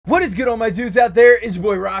What is good, all my dudes out there? It's your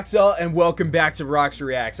boy Roxalt, and welcome back to Rox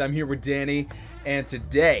Reacts. I'm here with Danny, and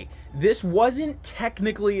today, this wasn't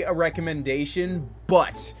technically a recommendation,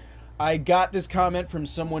 but I got this comment from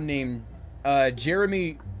someone named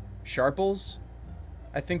Jeremy Sharples.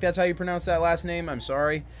 I think that's how you pronounce that last name. I'm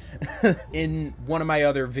sorry. In one of my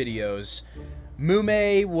other videos,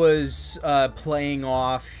 Mumei was playing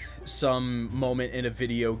off some moment in a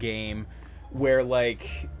video game where,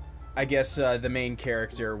 like, I guess the main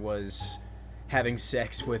character was having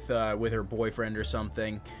sex with her boyfriend or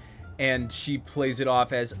something, and she plays it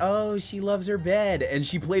off as, oh, she loves her bed, and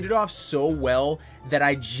she played it off so well that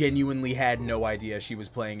I genuinely had no idea she was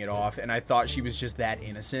playing it off, and I thought she was just that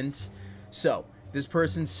innocent. So, this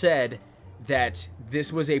person said that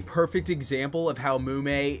this was a perfect example of how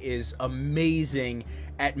Mumei is amazing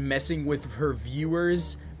at messing with her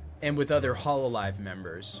viewers and with other hololive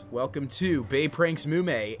members. Welcome to Bae Pranks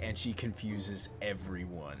Mumei, and she confuses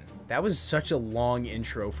everyone. That was such a long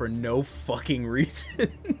intro for no fucking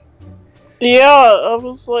reason. Yeah, I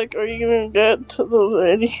was like, are you gonna get to the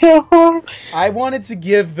video? I wanted to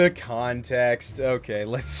give the context. Okay,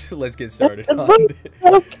 let's get started on this.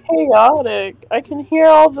 So chaotic. I can hear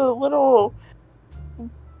all the little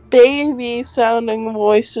baby sounding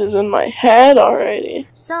voices in my head already.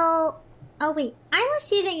 So, oh wait, I'm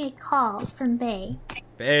receiving a call from Bae.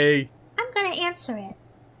 Bae. I'm gonna answer it.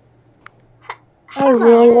 I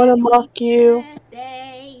really want to mock you.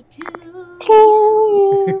 Birthday to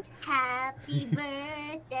you. Happy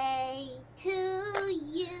birthday to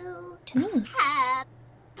you. To me. Happy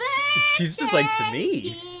birthday, She's just like, to me.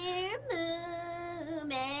 dear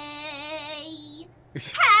Mumei.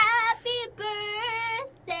 Happy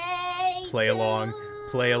birthday. Play along.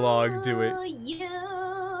 Play along. Do it. You.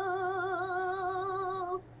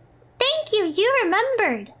 Thank you. You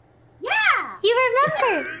remembered. Yeah. You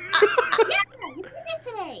remembered. Yeah. You did this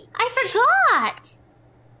today. I forgot.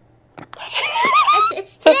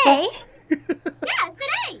 It's today. Yeah, it's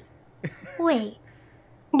today. Wait.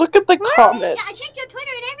 Look at the comments. I checked your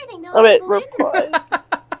Twitter and everything. No, I mean, reply.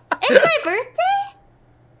 It's my birthday?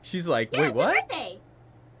 She's like, Yeah, wait, it's what? your birthday.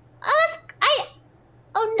 Oh,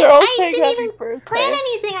 oh They're no, all I saying didn't happy even birthday. plan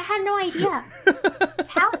anything. I had no idea.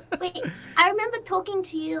 How? Wait, I remember talking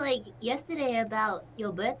to you like yesterday about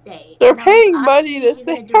your birthday. They're and I was paying asking money if to you were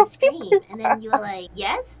say gonna do a happy stream, and then you were like,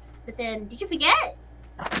 yes. But then, did you forget?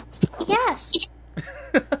 Yes.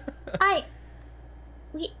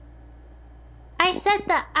 I said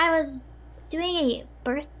that I was doing a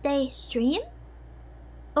birthday stream?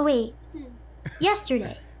 Oh wait.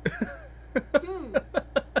 Yesterday. Hmm.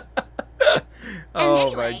 Oh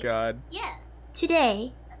anyway, my god. Yeah.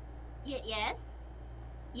 Today. Yes.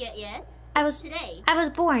 Yes. I was Today. I was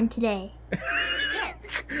born today. Yes.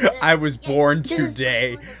 I was born This is-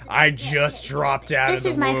 today. I just dropped out This of the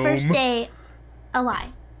is my womb. first day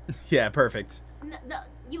alive. Yeah, perfect. No,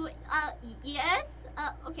 you. Yes.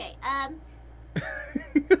 Okay.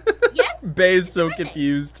 Yes. Bae is so Birthday.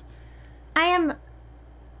 confused. I am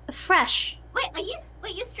fresh. Wait,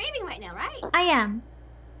 you're streaming right now, right? I am.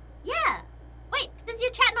 Yeah. Wait, does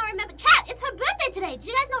your chat not remember? Chat, it's her birthday today. Did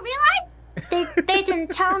you guys not realize? They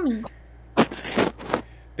didn't tell me.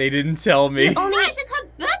 They didn't tell me. Only Guys, it's her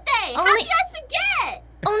birthday. How Only- did you guys forget?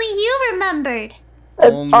 only you remembered.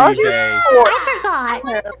 It's Only our Bae. I I forgot.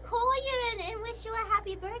 wanted to call you and wish you a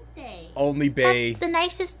happy birthday. Only Bae. That's the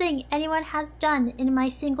nicest thing anyone has done in my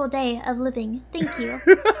single day of living. Thank you.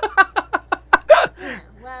 Yeah,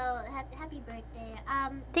 well, happy birthday.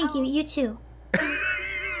 Thank you. You too.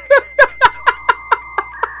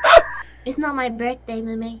 It's not my birthday,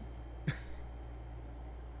 Mumei.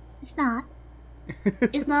 It's not.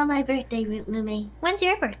 It's not my birthday, Mumei. When's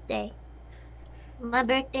your birthday? My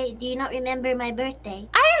birthday. Do you not remember my birthday?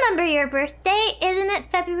 I remember your birthday. Isn't it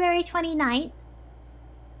February 29th?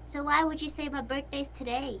 So why would you say my birthday's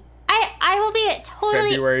today? I will be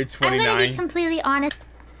totally... February I'm gonna be 29th. completely honest.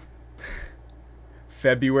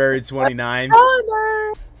 February 29th.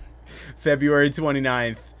 February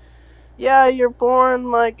 29th. Yeah, you're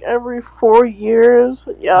born like every 4 years.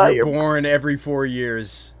 Yeah, You're born every 4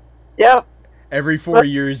 years. Yep. Every 4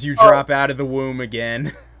 years you drop out of the womb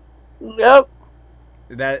again. Yep.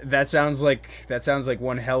 That sounds like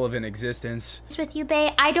one hell of an existence. With you,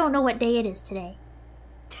 Bae, I don't know what day it is today.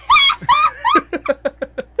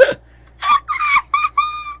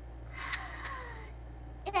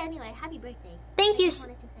 Yeah, anyway, happy birthday. Thank I you. just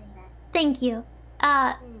wanted to say that. Thank you.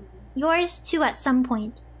 Yours too at some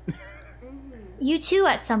point. You too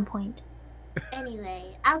at some point.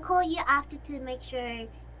 Anyway, I'll call you after to make sure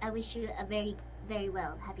I wish you a very, very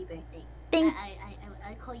well happy birthday.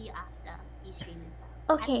 I'll call you after you stream as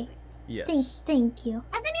well. Okay. Happy birthday. Yes. Thank you.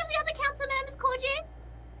 Has any of the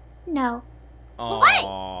No.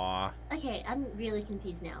 Aww. Okay, I'm really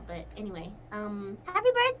confused now, but anyway. Happy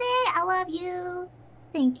birthday! I love you!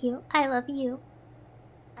 Thank you. I love you.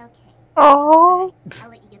 Okay. Oh. I'll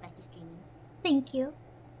let you get back to streaming. Thank you.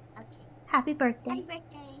 Okay. Happy birthday. Happy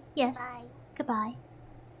birthday! Yes. Bye. Goodbye.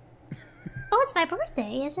 Oh, it's my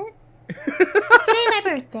birthday, is it? It's today my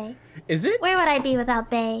birthday. Is it? Where would I be without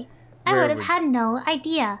Bae? I Where would have would- had no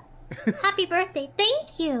idea. Happy birthday.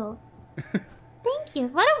 Thank you. Thank you.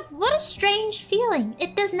 What a strange feeling.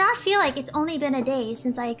 It does not feel like it's only been a day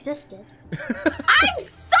since I existed. I'm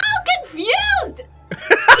so confused! Did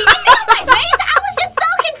you see on my face? I was just so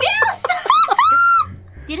confused!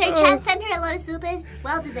 Did her chat send her a lot of supers?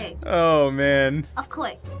 Well deserved. Oh man. Of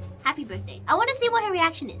course. Happy birthday. I want to see what her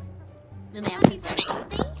reaction is. Mumei, I'm concerned.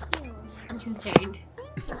 Thank you. I'm concerned.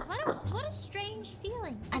 Thank you. What a strange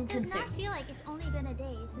feeling. I'm It does concerned. not feel like it's only been a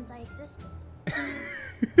day since I existed.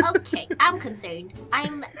 Okay, I'm concerned.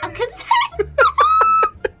 I'm concerned.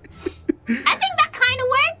 I think that kind of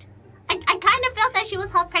worked. I kind of felt that she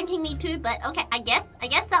was half pranking me too, but okay, I guess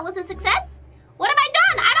that was a success. What have I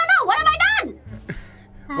done? I don't know. What have I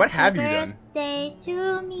done? What have you done? Happy birthday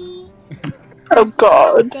to me. Oh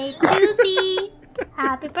God. Birthday to thee.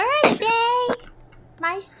 Happy birthday,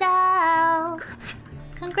 myself.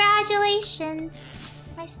 Congratulations.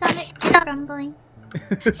 My stomach's grumbling. She's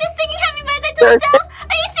singing happy birthday to herself.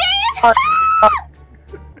 Are you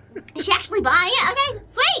serious? Is she actually buying it? Okay,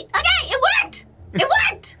 sweet. Okay, it worked. It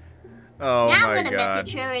worked. Oh Now my I'm gonna god.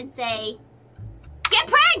 message her and say, "Get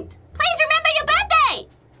pranked. Please remember your birthday."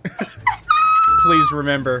 Please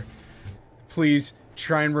remember. Please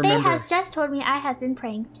try and Bae remember. has just told me I have been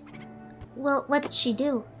pranked. Well, what did she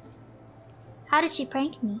do? How did she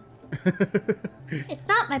prank me? It's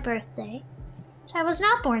not my birthday. I was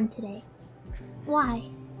not born today. Why?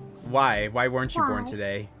 Why? Why weren't you born Why?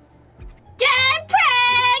 today? Get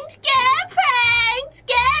pranked. Get pranked.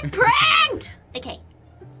 Get pranked. Okay.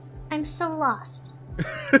 I'm so lost.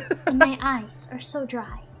 And my eyes are so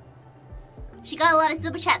dry. She got a lot of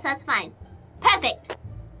super chats, so that's fine. Perfect.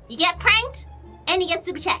 You get pranked, and you get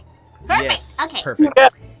super chat. Perfect. Yes. Okay. Perfect.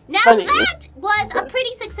 Now Funny. that was a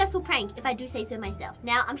pretty successful prank, if I do say so myself.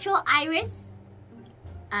 Now I'm sure Iris,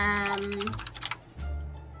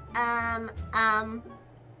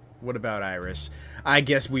 What about Iris? I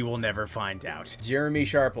guess we will never find out. Jeremy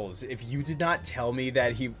Sharples, if you did not tell me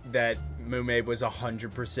that Mumei was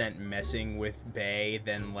 100% messing with Bae,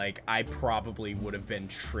 then like I probably would have been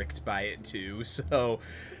tricked by it too. So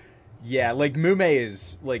yeah, like Mumei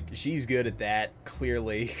is like she's good at that,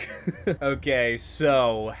 clearly. Okay,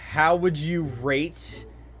 so how would you rate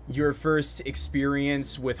your first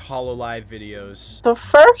experience with hololive videos? The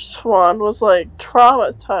first one was like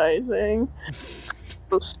traumatizing.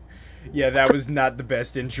 Yeah, that was not the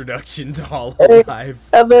best introduction to hololive.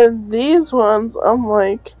 And then these ones, I'm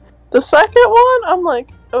like, the second one, I'm like,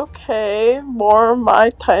 okay, more my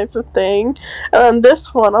type of thing. And then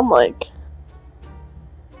this one, I'm like,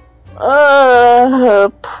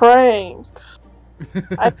 pranks.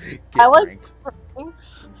 I like pranked.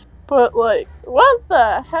 pranks, but like, what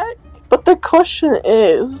the heck? But the question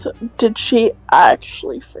is, did she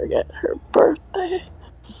actually forget her birthday?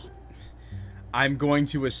 I'm going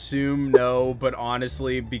to assume no, but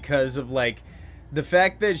honestly, because of like the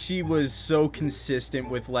fact that she was so consistent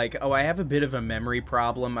with like, oh, I have a bit of a memory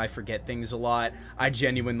problem, I forget things a lot, I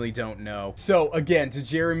genuinely don't know. So again, to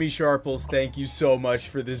Jeremy Sharples, thank you so much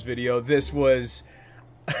for this video. This was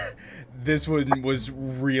this one was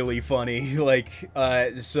really funny. Like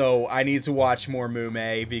so I need to watch more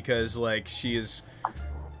Mumei because like she is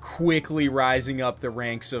quickly rising up the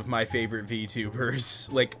ranks of my favorite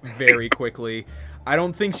VTubers, like very quickly. I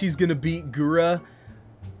don't think she's gonna beat Gura,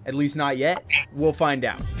 at least not yet. We'll find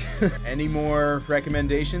out. Any more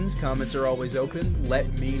recommendations? Comments are always open.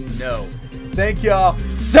 Let me know. Thank y'all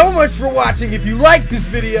so much for watching. If you liked this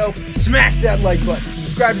video, smash that like button.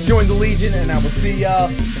 Subscribe to join the Legion, and I will see y'all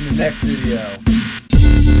in the next video.